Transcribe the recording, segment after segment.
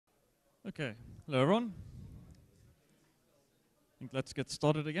Okay, hello everyone. I think let's get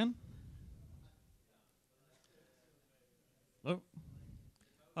started again. Hello.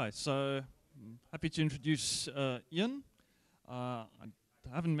 Hi, so I'm happy to introduce Ian. I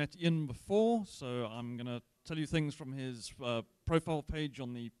haven't met Ian before, so I'm going to tell you things from his profile page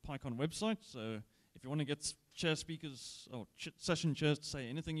on the PyCon website. So if you want to get chair speakers or session chairs to say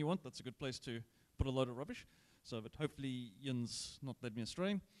anything you want, that's a good place to put a load of rubbish. So, but hopefully Ian's not led me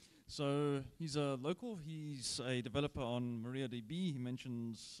astray. So he's a local, he's a developer on MariaDB. He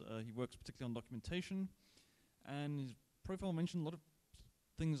mentions he works particularly on documentation, and his profile mentioned a lot of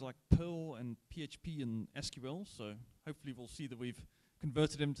things like Perl and PHP and SQL, so hopefully we'll see that we've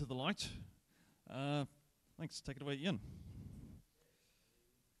converted him to the light. Thanks, take it away, Ian.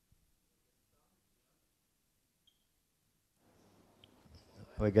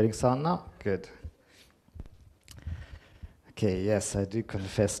 We're getting sound now? Good. Okay, yes, I do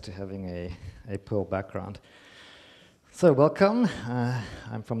confess to having a Perl background. So welcome,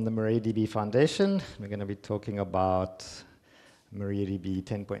 I'm from the MariaDB Foundation. We're going to be talking about MariaDB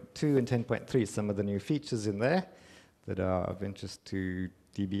 10.2 and 10.3, some of the new features in there that are of interest to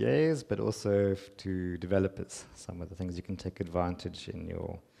DBAs, but also to developers, some of the things you can take advantage in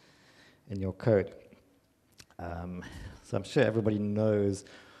your code. So I'm sure everybody knows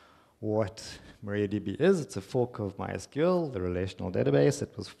what MariaDB is. It's a fork of MySQL, the relational database.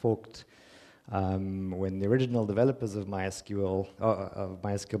 It was forked when the original developers of MySQL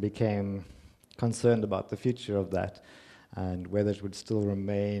became concerned about the future of that and whether it would still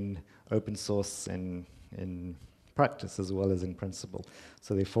remain open source in practice as well as in principle.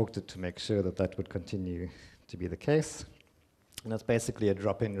 So they forked it to make sure that that would continue to be the case. And that's basically a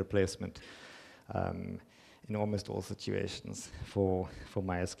drop-in replacement in almost all situations for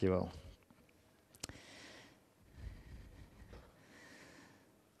MySQL.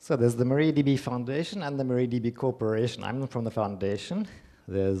 So there's the MariaDB Foundation and the MariaDB Corporation. I'm from the foundation.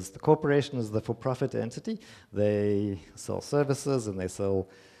 There's the corporation is the for-profit entity. They sell services and they sell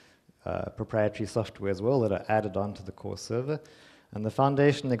proprietary software as well that are added onto the core server. And the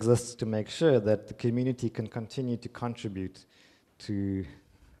foundation exists to make sure that the community can continue to contribute to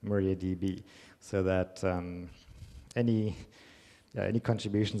MariaDB, so that any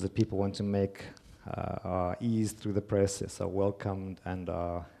contributions that people want to make are eased through the process, are welcomed, and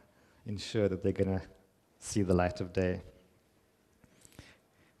are ensured that they're going to see the light of day.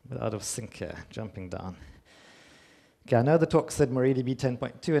 But out of sync here, jumping down. Okay, I know the talk said MariaDB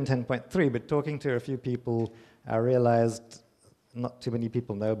 10.2 and 10.3, but talking to a few people, I realized not too many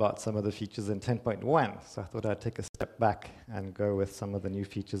people know about some of the features in 10.1, so I thought I'd take a step back and go with some of the new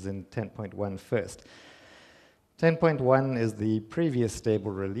features in 10.1 first. 10.1 is the previous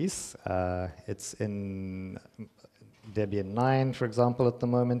stable release. It's in Debian 9, for example, at the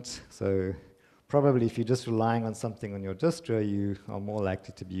moment. So probably if you're just relying on something on your distro, you are more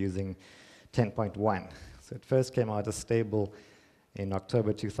likely to be using 10.1. So it first came out as stable in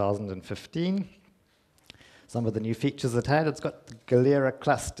October 2015. Some of the new features it had, it's got the Galera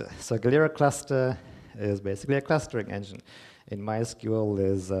cluster. So Galera cluster is basically a clustering engine. In MySQL,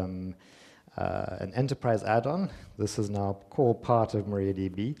 there's an enterprise add-on. This is now a core part of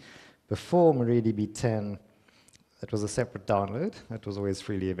MariaDB. Before MariaDB 10, it was a separate download. It was always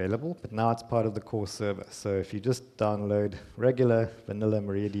freely available, but now it's part of the core server. So if you just download regular vanilla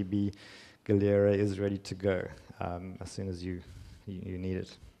MariaDB, Galera is ready to go as soon as you need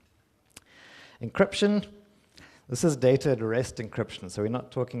it. Encryption. This is data at rest encryption, so we're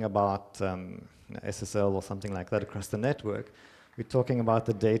not talking about SSL or something like that across the network. We're talking about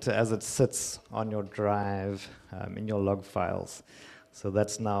the data as it sits on your drive in your log files. So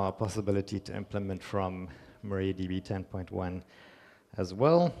that's now a possibility to implement from MariaDB 10.1 as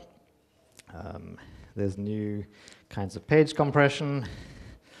well. There's new kinds of page compression,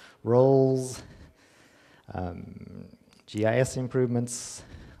 roles, GIS improvements.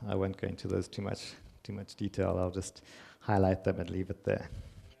 I won't go into those too much detail. I'll just highlight them and leave it there.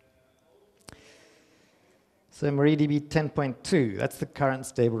 So MariaDB 10.2, that's the current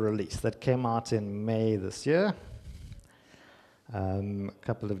stable release. That came out in May this year. A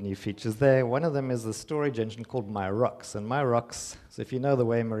couple of new features there. One of them is the storage engine called MyRocks. And MyRocks, so if you know the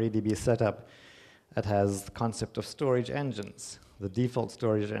way MariaDB is set up, it has the concept of storage engines. The default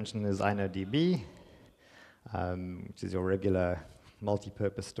storage engine is InnoDB, which is your regular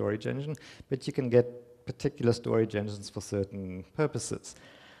multi-purpose storage engine, but you can get particular storage engines for certain purposes.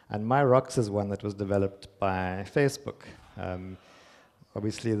 And MyRocks is one that was developed by Facebook.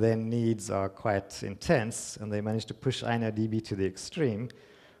 Obviously, their needs are quite intense, and they managed to push InnoDB to the extreme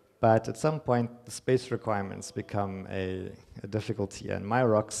But at some point, the space requirements become a difficulty, and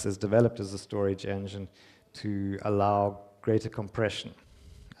MyRocks is developed as a storage engine to allow greater compression.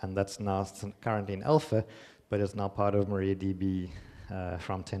 And that's now currently in alpha, but it's now part of MariaDB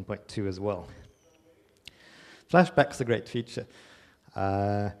from 10.2 as well. Flashback's a great feature.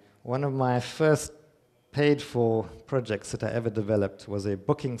 One of my first paid-for projects that I ever developed was a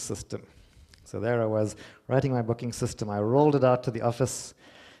booking system. So there I was writing my booking system. I rolled it out to the office.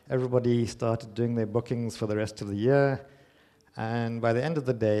 Everybody started doing their bookings for the rest of the year. And by the end of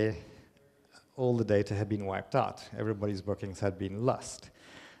the day, all the data had been wiped out. Everybody's bookings had been lost.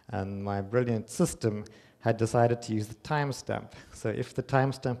 And my brilliant system had decided to use the timestamp. So if the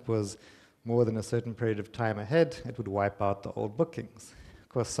timestamp was more than a certain period of time ahead, it would wipe out the old bookings. Of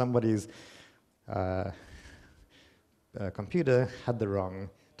course, somebody's computer had the wrong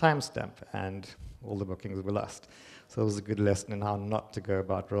timestamp, and all the bookings were lost. So it was a good lesson in how not to go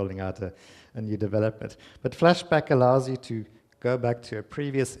about rolling out a new development. But Flashback allows you to go back to a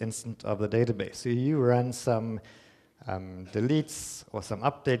previous instance of the database. So you run some deletes or some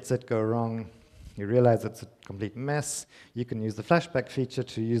updates that go wrong. You realize it's a complete mess. You can use the Flashback feature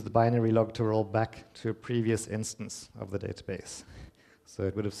to use the binary log to roll back to a previous instance of the database. So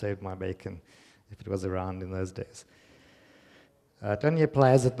it would have saved my bacon if it was around in those days. It only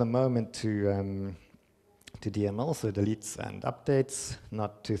applies at the moment to DML, so deletes and updates,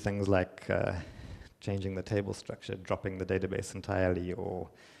 not to things like changing the table structure, dropping the database entirely, or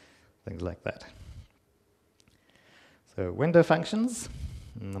things like that. So window functions,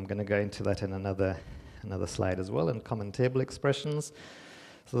 and I'm going to go into that in another slide as well, and common table expressions.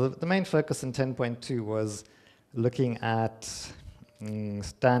 So the main focus in 10.2 was looking at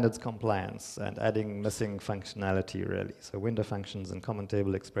standards compliance and adding missing functionality, really. So window functions and common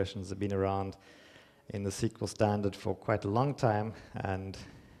table expressions have been around in the SQL standard for quite a long time, and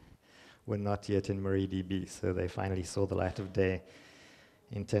were not yet in MariaDB, so they finally saw the light of day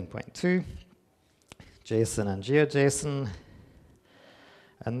in 10.2. JSON and GeoJSON.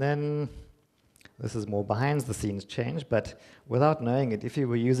 And then, this is more behind the scenes change, but without knowing it, if you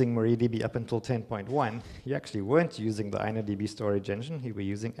were using MariaDB up until 10.1, you actually weren't using the InnoDB storage engine, you were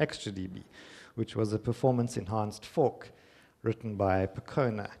using ExtraDB, which was a performance enhanced fork written by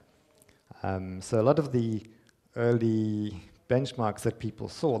Pacona. So a lot of the early benchmarks that people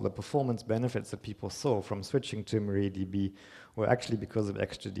saw, the performance benefits that people saw from switching to MariaDB were actually because of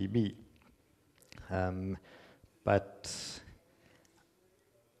ExtraDB. But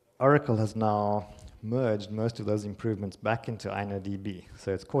Oracle has now merged most of those improvements back into InnoDB.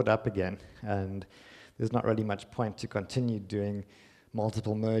 So it's caught up again, and there's not really much point to continue doing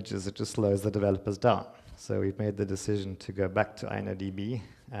multiple merges. It just slows the developers down. So we've made the decision to go back to InnoDB,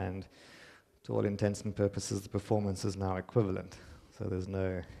 and to all intents and purposes, the performance is now equivalent. So there's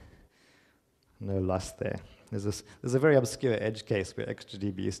no loss there. There's a very obscure edge case where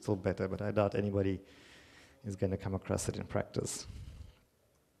ExtraDB is still better, but I doubt anybody is going to come across it in practice.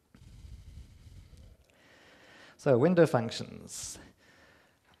 So window functions.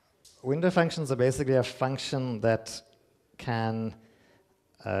 Window functions are basically a function that can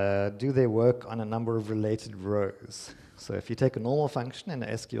do their work on a number of related rows. So if you take a normal function in an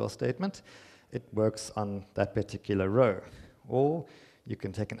SQL statement, it works on that particular row. Or you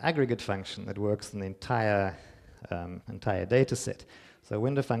can take an aggregate function that works on the entire data set. So a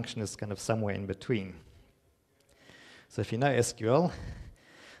window function is kind of somewhere in between. So if you know SQL,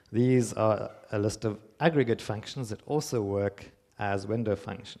 these are a list of aggregate functions that also work as window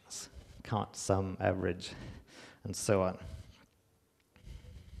functions. Count, sum, average, and so on.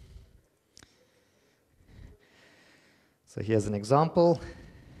 So here's an example.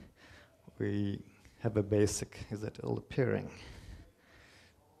 We have a basic, is it all appearing?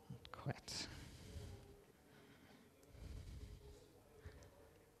 Not quite.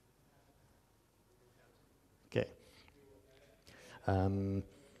 Okay.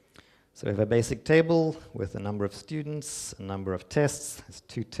 So we have a basic table with a number of students, a number of tests. There's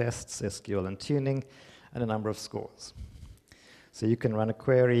 2 tests, SQL and tuning, and a number of scores. So you can run a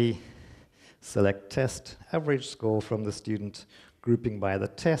query, select test, average score from the student, grouping by the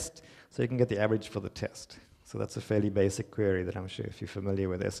test, so you can get the average for the test. So that's a fairly basic query that I'm sure if you're familiar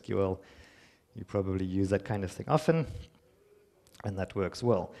with SQL, you probably use that kind of thing often, and that works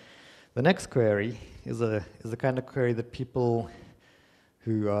well. The next query is the kind of query that people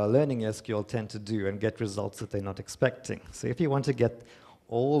who are learning SQL tend to do and get results that they're not expecting. So if you want to get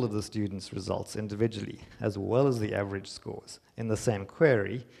all of the students' results individually, as well as the average scores, in the same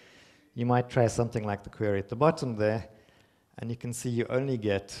query, you might try something like the query at the bottom there, and you can see you only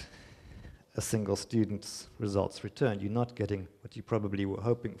get a single student's results returned. You're not getting what you probably were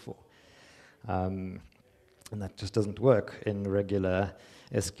hoping for. And that just doesn't work in regular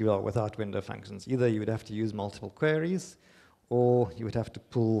SQL without window functions. Either you would have to use multiple queries, or you would have to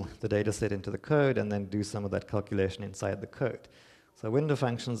pull the data set into the code and then do some of that calculation inside the code. So window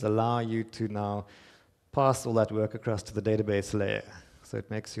functions allow you to now pass all that work across to the database layer. So it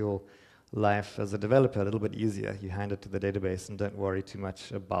makes your life as a developer a little bit easier. You hand it to the database and don't worry too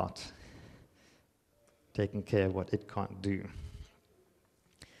much about taking care of what it can't do.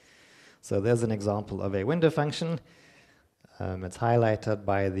 So there's an example of a window function. It's highlighted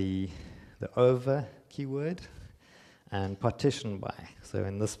by the over keyword and partition by. So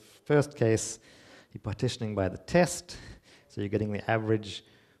in this first case, you're partitioning by the test. So you're getting the average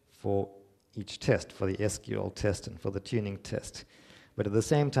for each test, for the SQL test and for the tuning test. But at the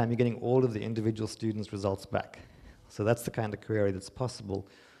same time, you're getting all of the individual students' results back. So that's the kind of query that's possible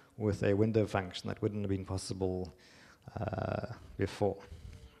with a window function that wouldn't have been possible before.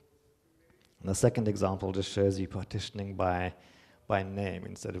 And the second example just shows you partitioning by name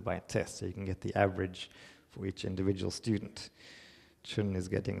instead of by test. So you can get the average for each individual student. Chun is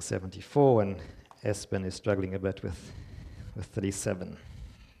getting 74 and Espen is struggling a bit with 37.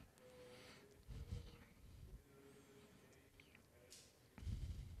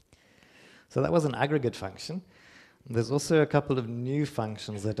 So that was an aggregate function. There's also a couple of new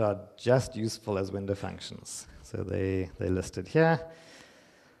functions that are just useful as window functions. So they're listed here.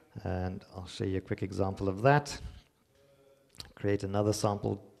 And I'll show you a quick example of that. Create another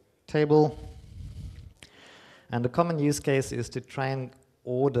sample table. And a common use case is to try and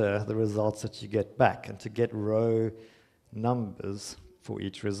order the results that you get back and to get row numbers for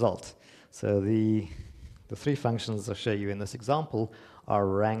each result. So the three functions I'll show you in this example are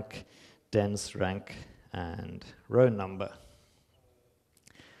rank, dense rank, and row number.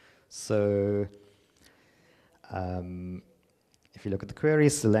 So if you look at the query,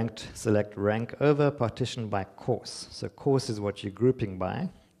 select rank over partition by course. So course is what you're grouping by,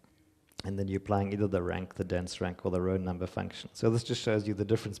 and then you're applying either the rank, the dense rank, or the row number function. So this just shows you the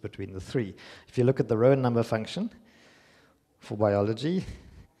difference between the three. If you look at the row number function for biology,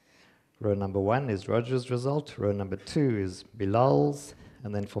 row number 1 is Roger's result, row number 2 is Bilal's,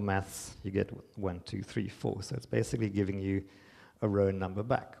 and then for maths, you get 1, 2, 3, 4. So it's basically giving you a row number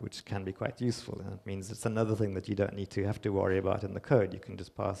back, which can be quite useful. And it means it's another thing that you don't need to have to worry about in the code. You can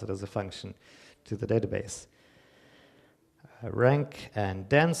just pass it as a function to the database. Rank and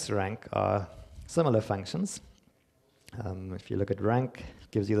dense rank are similar functions. If you look at rank, it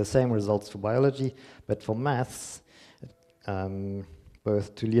gives you the same results for biology, but for maths,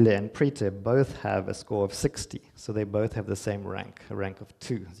 both Tulile and Preete both have a score of 60, so they both have the same rank, a rank of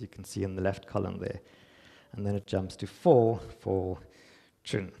 2, as you can see in the left column there. And then it jumps to 4 for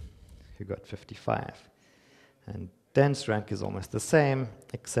Chun, who got 55. And dense rank is almost the same,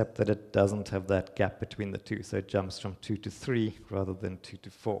 except that it doesn't have that gap between the two, so it jumps from 2 to 3 rather than 2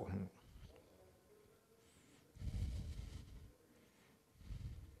 to 4.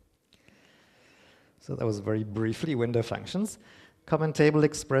 So that was very briefly window functions. Common table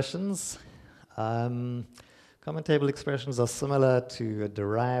expressions. Common table expressions are similar to a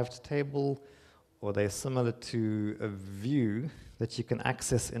derived table, or they're similar to a view that you can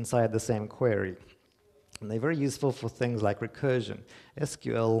access inside the same query. And they're very useful for things like recursion.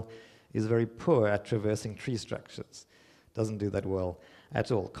 SQL is very poor at traversing tree structures. Doesn't do that well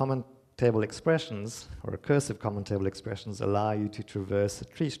at all. Common table expressions, or recursive common table expressions, allow you to traverse a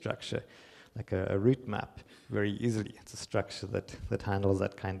tree structure, like a route map, very easily. It's a structure that handles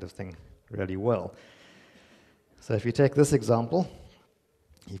that kind of thing really well. So if you take this example,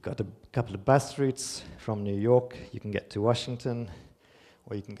 you've got a couple of bus routes from New York. You can get to Washington,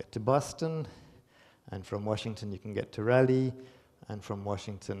 or you can get to Boston. And from Washington, you can get to Raleigh. And from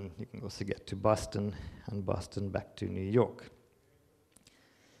Washington, you can also get to Boston, and Boston back to New York.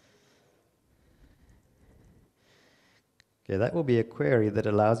 Okay, that will be a query that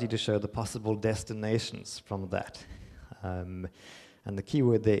allows you to show the possible destinations from that. And the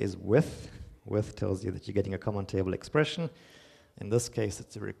keyword there is with. With tells you that you're getting a common table expression. In this case,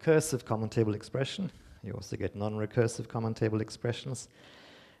 it's a recursive common table expression. You also get non-recursive common table expressions.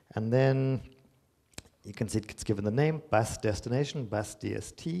 And then you can see it's given the name, bus destination, bus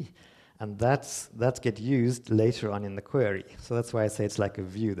DST, and that's get used later on in the query. So that's why I say it's like a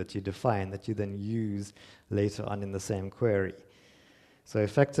view that you define, that you then use later on in the same query. So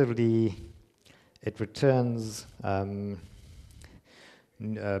effectively, it returns Boston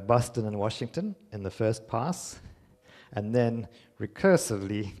and Washington in the first pass, and then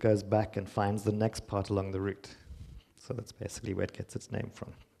recursively goes back and finds the next part along the route. So that's basically where it gets its name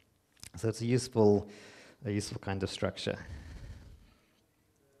from. So it's a useful kind of structure.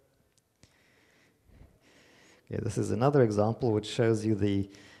 Okay, this is another example which shows you the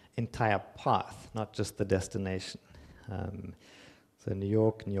entire path, not just the destination. So New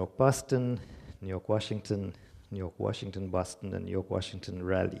York, New York, Boston, New York, Washington, New York, Washington, Boston, and New York, Washington,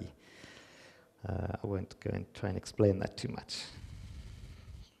 Raleigh. I won't go and try and explain that too much.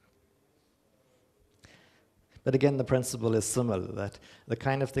 But again, the principle is similar, that the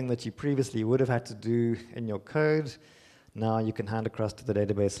kind of thing that you previously would have had to do in your code, now you can hand across to the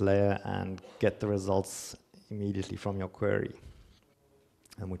database layer and get the results immediately from your query,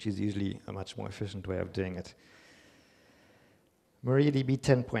 which is usually a much more efficient way of doing it. MariaDB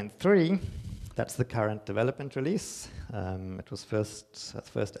 10.3, that's the current development release. It was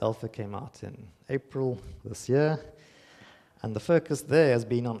first alpha came out in April this year. And the focus there has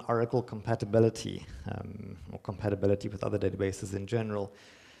been on Oracle compatibility, or compatibility with other databases in general.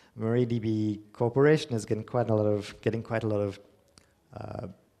 MariaDB Corporation is getting quite a lot of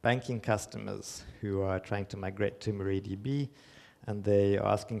banking customers who are trying to migrate to MariaDB, and they are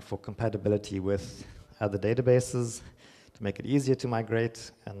asking for compatibility with other databases to make it easier to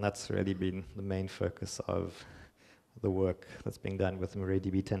migrate, and that's really been the main focus of the work that's being done with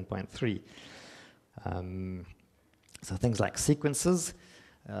MariaDB 10.3. So things like sequences.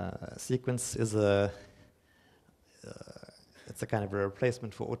 Sequence is it's a kind of a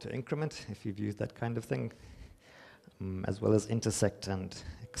replacement for auto-increment, if you've used that kind of thing, as well as intersect and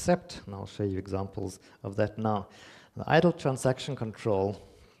accept, and I'll show you examples of that now. The idle transaction control,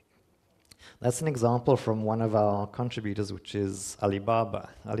 that's an example from one of our contributors, which is Alibaba.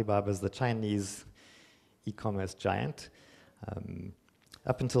 Alibaba is the Chinese e-commerce giant.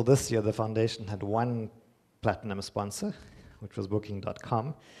 Up until this year, the foundation had one platinum sponsor, which was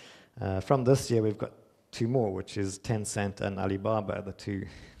Booking.com. From this year, we've got two more, which is Tencent and Alibaba, the two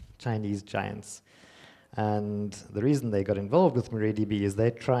Chinese giants. And the reason they got involved with MariaDB is they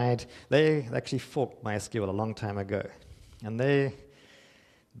actually forked MySQL a long time ago. And they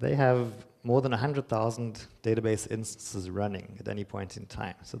have more than 100,000 database instances running at any point in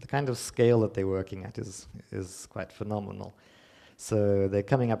time. So the kind of scale that they're working at is quite phenomenal. So they're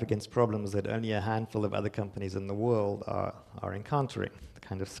coming up against problems that only a handful of other companies in the world are encountering, the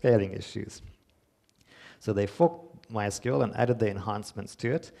kind of scaling issues. So they forked MySQL and added the enhancements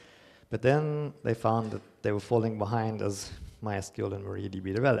to it, but then they found that they were falling behind as MySQL and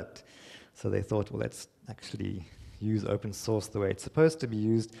MariaDB developed. So they thought, well, let's actually use open source the way it's supposed to be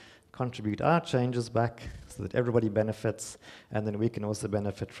used, contribute our changes back so that everybody benefits, and then we can also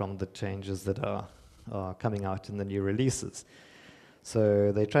benefit from the changes that are coming out in the new releases.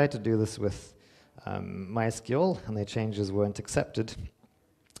 So they tried to do this with MySQL, and their changes weren't accepted.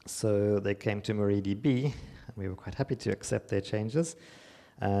 So they came to MariaDB, and we were quite happy to accept their changes.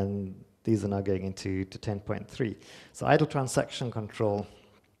 And these are now going into 10.3. So idle transaction control,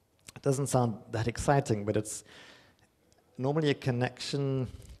 it doesn't sound that exciting, but it's normally a connection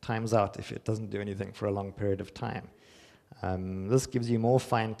times out if it doesn't do anything for a long period of time. This gives you more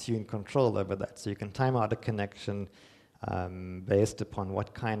fine-tuned control over that. So you can time out a connection based upon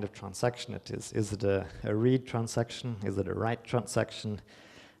what kind of transaction it is. Is it a read transaction? Is it a write transaction?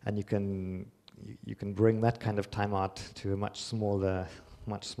 And you can bring that kind of timeout to a much smaller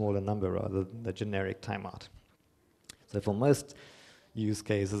number rather than the generic timeout. So for most use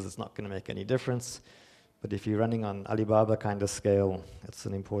cases, it's not going to make any difference. But if you're running on Alibaba kind of scale, it's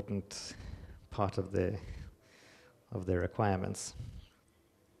an important part of their requirements.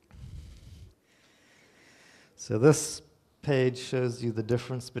 So this page shows you the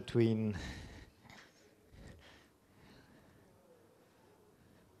difference between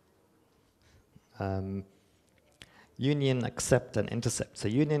union, accept, and intercept. So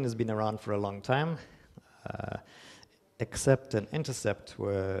union has been around for a long time. Accept and intercept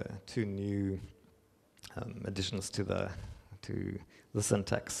were two new additions to the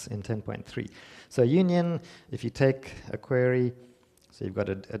syntax in 10.3. So union, if you take a query, so you've got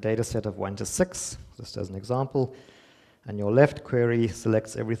a data set of 1 to 6, just as an example, and your left query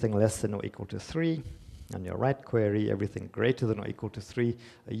selects everything less than or equal to 3, and your right query everything greater than or equal to 3.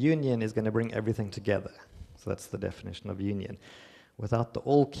 A union is going to bring everything together. So that's the definition of union. Without the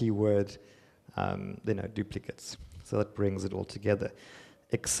all keyword, there are no duplicates. So that brings it all together.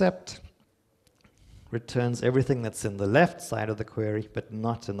 Except returns everything that's in the left side of the query, but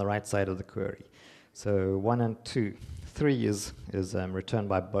not in the right side of the query. So 1 and 2. 3 is returned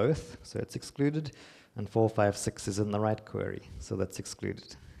by both, so it's excluded. And 4, 5, 6 is in the right query, so that's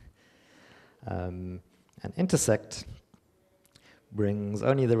excluded. And intersect brings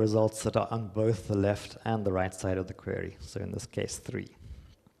only the results that are on both the left and the right side of the query, so in this case 3.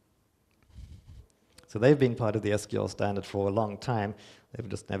 So they've been part of the SQL standard for a long time. They've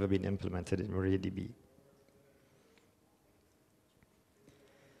just never been implemented in MariaDB.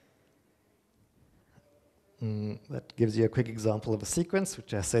 That gives you a quick example of a sequence,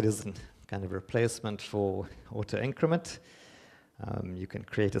 which I said is a kind of replacement for auto-increment. You can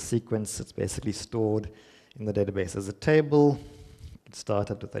create a sequence that's basically stored in the database as a table. You can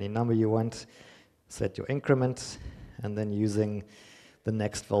start it with any number you want, set your increment, and then using the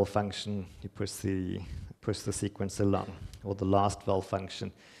next val function, you push the sequence along, or the last val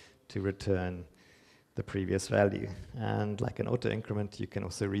function to return the previous value. And like an auto-increment, you can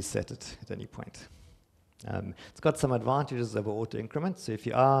also reset it at any point. It's got some advantages over auto-increment. So if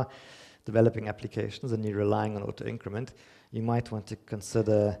you are developing applications and you're relying on auto-increment, you might want to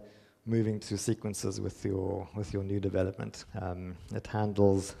consider moving to sequences with your new development. It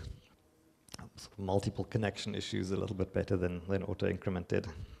handles sort of multiple connection issues a little bit better than auto-increment did.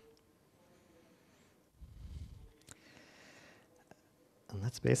 And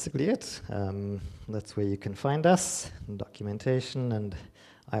that's basically it. That's where you can find us, documentation and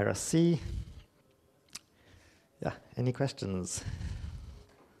IRC. Yeah, any questions?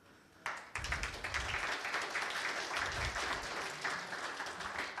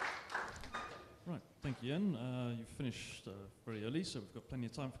 Right, thank you, Ian. You've finished very early, so we've got plenty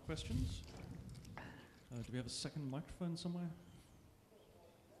of time for questions. Do we have a second microphone somewhere?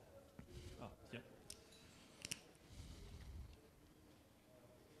 Ah, yeah.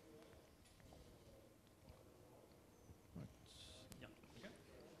 Right, yeah, okay.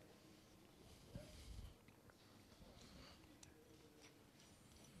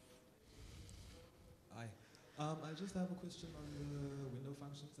 Hi. I just have a question on the window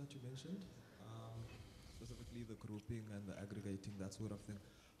functions that you mentioned, specifically the grouping and the aggregating, that sort of thing.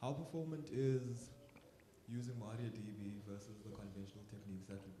 How performant is using MariaDB versus the conventional techniques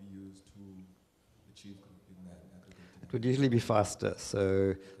that would be used to achieve grouping and aggregating? It would usually be faster.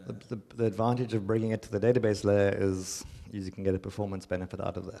 So the advantage of bringing it to the database layer is you can get a performance benefit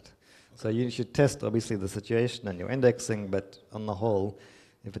out of that. Okay. So you should test, obviously, the situation and your indexing, but on the whole,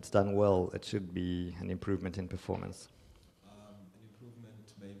 if it's done well, it should be an improvement in performance. An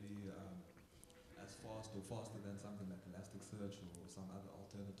improvement maybe as fast or faster than something like Elasticsearch or some other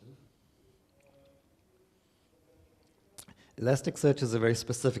alternative? Elasticsearch is a very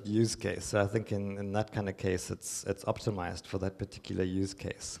specific use case. So I think in that kind of case, it's optimized for that particular use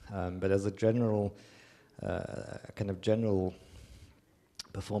case. But as a general, kind of general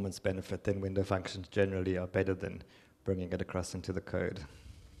performance benefit, then window functions generally are better than bringing it across into the code.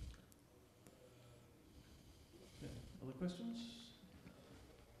 Other questions?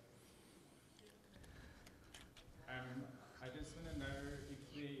 I just want to know if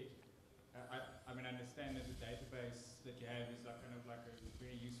I mean, I understand that the database that you have is like kind of like a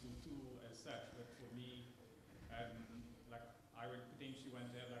very useful tool as such, but for me, like I would potentially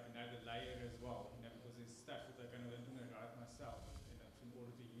want to have like another layer as well, you know, because there's stuff that I kind of don't want to write myself, you know, in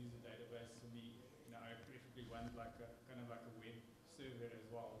order to use the database. For me, you know, I preferably want like a kind of like a web server as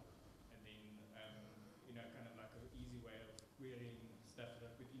well, and then you know, kind of like an easy way of querying stuff that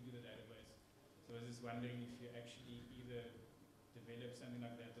I put into the database. So I was just wondering if you actually either develop something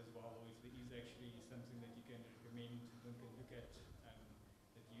like that as well, or if there is actually something that you can recommend one can look at that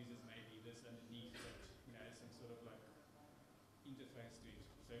uses maybe this underneath that, you know, has some sort of like interface to it.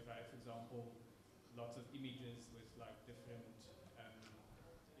 So if I have, for example, lots of images with like different,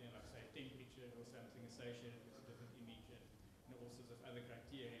 you know, like say temperature or something associated with a different image, and all sorts of other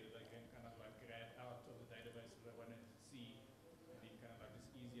criteria that I can kind of like grab out of the database that I want to see, and then kind of like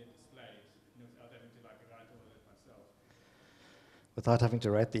just easier display it, you know, without having to like write all of it myself. Without having to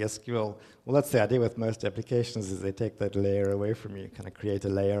write the SQL. Well, that's the idea with most applications, is they take that layer away from you, kind of create a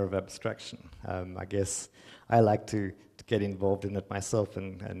layer of abstraction. I guess I like to get involved in it myself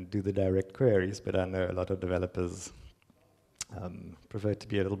and do the direct queries, but I know a lot of developers prefer to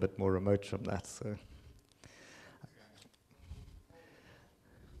be a little bit more remote from that. So.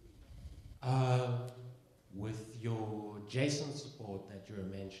 With your JSON support that you were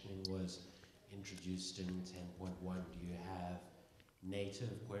mentioning was introduced in 10.1, do you have native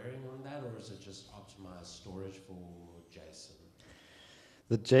querying on that, or is it just optimized storage for JSON?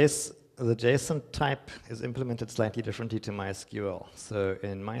 The JSON type is implemented slightly differently to MySQL. So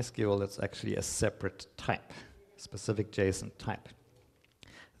in MySQL, it's actually a separate type, specific JSON type.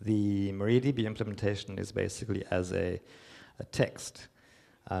 The MariaDB implementation is basically as a text,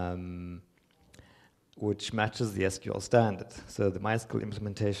 which matches the SQL standard. So the MySQL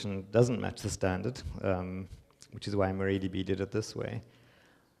implementation doesn't match the standard, which is why MariaDB did it this way.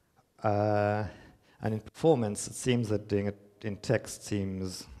 And in performance, it seems that doing it in text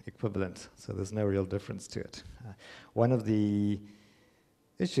seems equivalent, so there's no real difference to it. One of the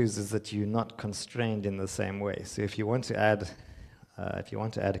issues is that you're not constrained in the same way. So if you want to add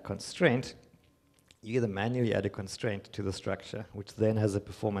a constraint, you either manually add a constraint to the structure, which then has a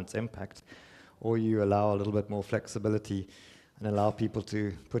performance impact, or you allow a little bit more flexibility and allow people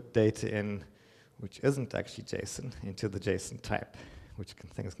to put data in which isn't actually JSON into the JSON type, which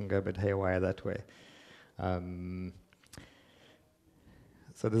things can go a bit haywire that way.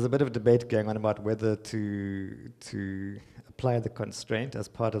 So there's a bit of debate going on about whether to apply the constraint as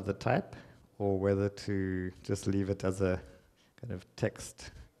part of the type, or whether to just leave it as a kind of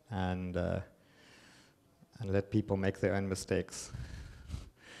text and let people make their own mistakes.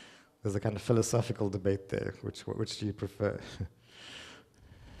 There's a kind of philosophical debate there. Which do you prefer?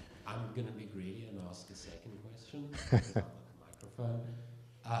 I'm going to be greedy and ask a second question. Because I'm on the microphone.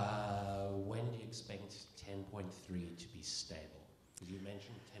 When do you expect 10.3 to be stable? You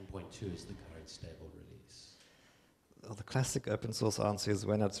mentioned 10.2 is the current stable release. Well, the classic open source answer is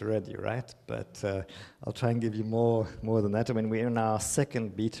when it's ready, right? But I'll try and give you more than that. I mean, we're in our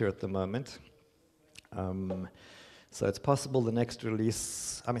second beta at the moment. So it's possible the next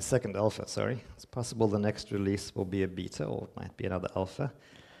release, second alpha, sorry. It's possible the next release will be a beta, or it might be another alpha.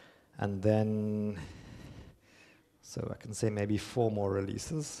 And then, so I can say maybe 4 more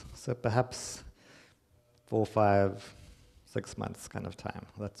releases. So perhaps 4, 5, 6 months kind of time,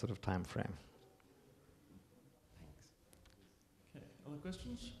 that sort of time frame. Okay, other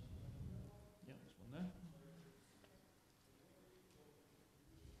questions? Yeah, there's one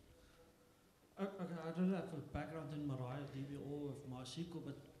there. Okay, I don't have a background in MariaDB or with MySQL,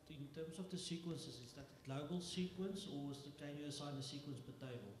 but in terms of the sequences, is that a global sequence, or can you assign a sequence per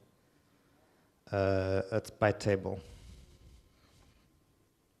table? It's by table.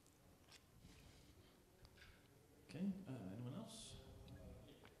 Okay, anyone else?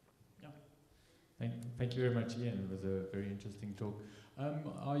 Yeah. Thank you very much, Ian. It was a very interesting talk.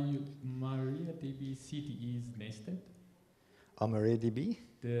 Are you MariaDB CTEs nested? Are MariaDB?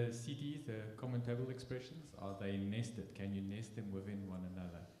 The CTEs, the common table expressions, are they nested? Can you nest them within one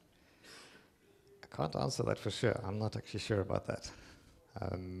another? I can't answer that for sure. I'm not actually sure about that.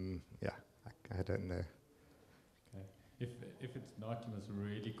 I don't know. Okay. If it's not, you must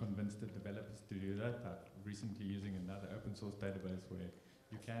really convince the developers to do that. I'm recently using another open source database where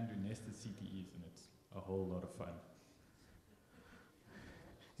you can do nested CTEs, and it's a whole lot of fun.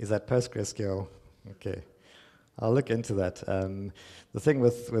 Is that PostgreSQL? Okay. I'll look into that. The thing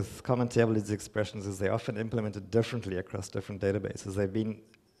with common table expressions is they're often implemented differently across different databases. They've been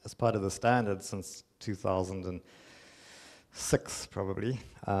as part of the standard since 2006, probably.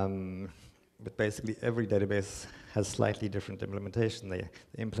 But basically, every database has slightly different implementation. They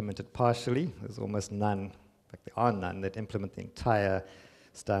implement it partially. There's almost none. In fact, there are none that implement the entire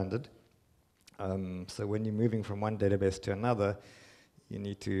standard. So when you're moving from one database to another, you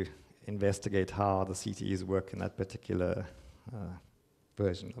need to investigate how the CTEs work in that particular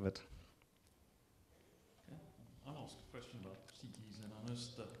version of it. Okay. I'll ask a question about CTEs, and I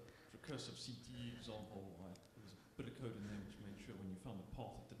noticed that recursive CTE example, there was a bit of code in there which made sure when you found the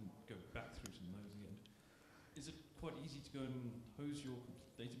path, it didn't go back through to nose again. Is it quite easy to go and hose your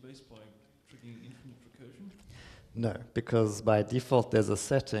database by triggering infinite recursion? No, because by default there's a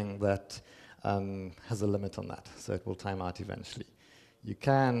setting that has a limit on that, so it will time out eventually. You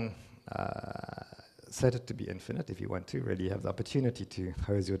can set it to be infinite if you want to, really have the opportunity to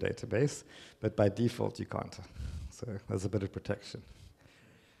hose your database, but by default you can't. So there's a bit of protection.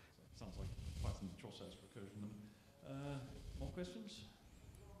 Sounds like Python also has recursion. More questions?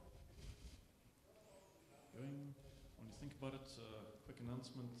 When you think about it, quick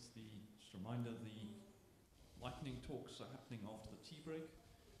announcement, just a reminder, the lightning talks are happening after the tea break.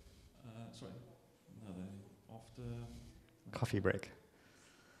 After Coffee break.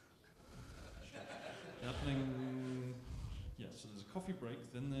 happening, so there's a coffee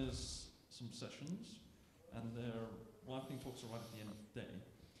break, then there's some sessions, and their lightning talks are right at the end of the day,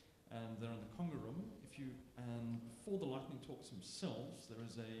 and they're in the Conga room. And for the lightning talks themselves, there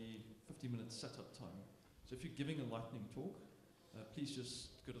is a 50-minute setup time. So if you're giving a lightning talk, please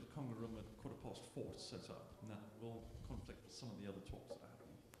just go to the Conga room at 4:15 to set up, and that will conflict with some of the other talks that are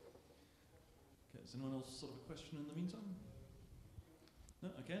happening. Okay, is anyone else sort of a question in the meantime?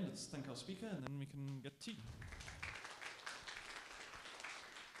 No? Okay, let's thank our speaker, and then we can get tea.